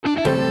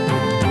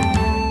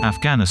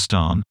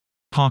Afghanistan.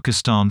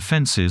 Pakistan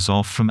fences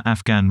off from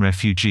Afghan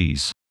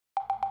refugees.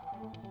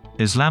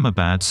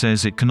 Islamabad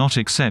says it cannot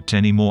accept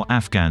any more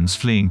Afghans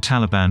fleeing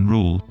Taliban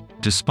rule,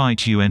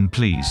 despite UN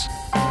pleas.